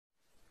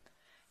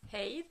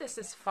Hey, this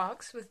is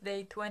Fox with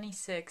day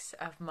 26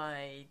 of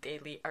my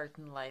daily art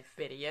and life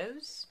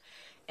videos,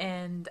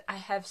 and I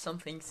have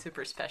something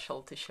super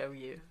special to show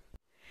you.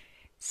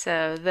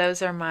 So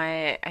those are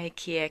my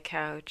IKEA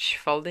couch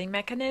folding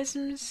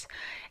mechanisms,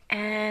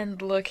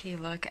 and look,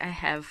 I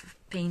have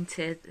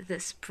painted the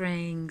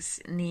springs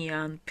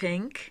neon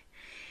pink,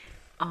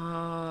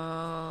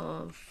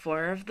 all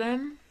four of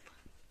them.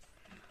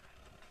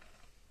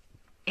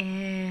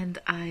 And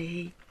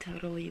I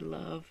totally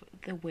love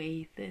the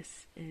way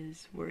this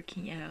is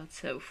working out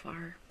so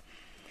far.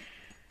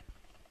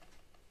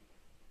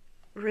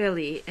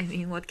 Really, I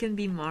mean, what can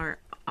be more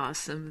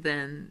awesome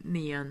than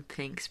neon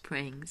pink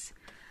springs?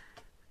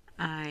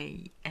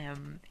 I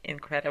am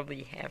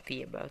incredibly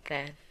happy about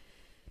that.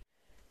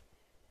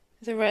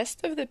 The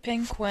rest of the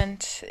pink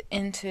went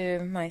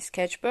into my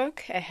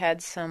sketchbook. I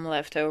had some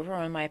left over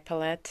on my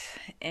palette,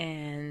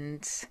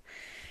 and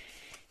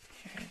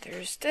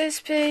there's this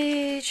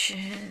page,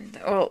 and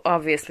well,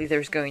 obviously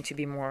there's going to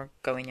be more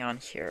going on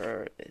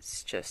here.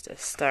 It's just a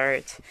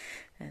start.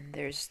 And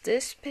there's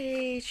this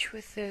page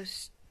with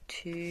those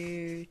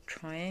two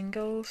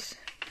triangles,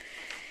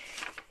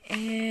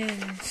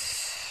 and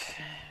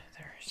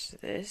there's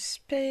this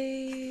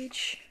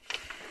page,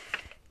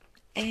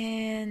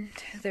 and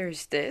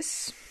there's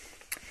this.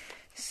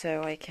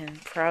 So I can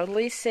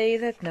proudly say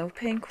that no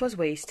pink was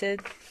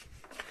wasted.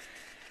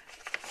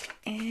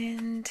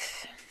 And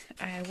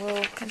I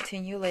will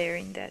continue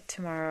layering that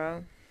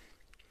tomorrow.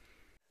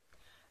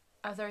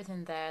 Other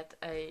than that,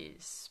 I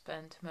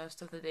spent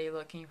most of the day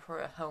looking for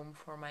a home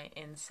for my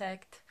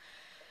insect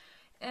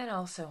and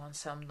also on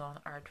some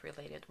non-art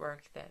related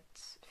work that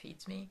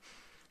feeds me.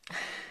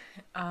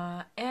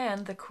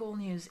 And the cool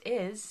news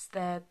is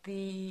that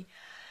the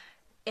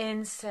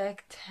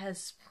insect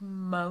has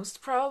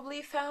most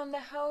probably found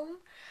a home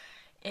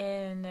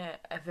in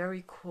a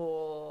very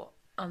cool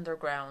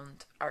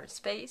underground art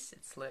space.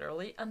 It's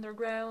literally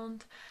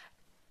underground.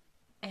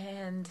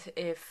 And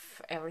if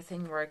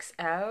everything works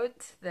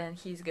out, then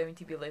he's going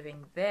to be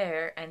living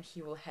there and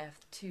he will have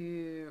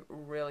two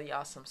really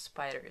awesome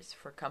spiders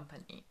for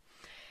company.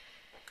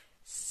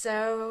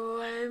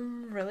 So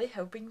I'm really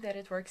hoping that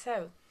it works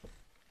out.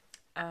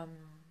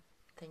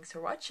 Thanks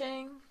for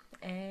watching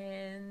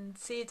and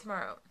see you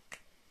tomorrow.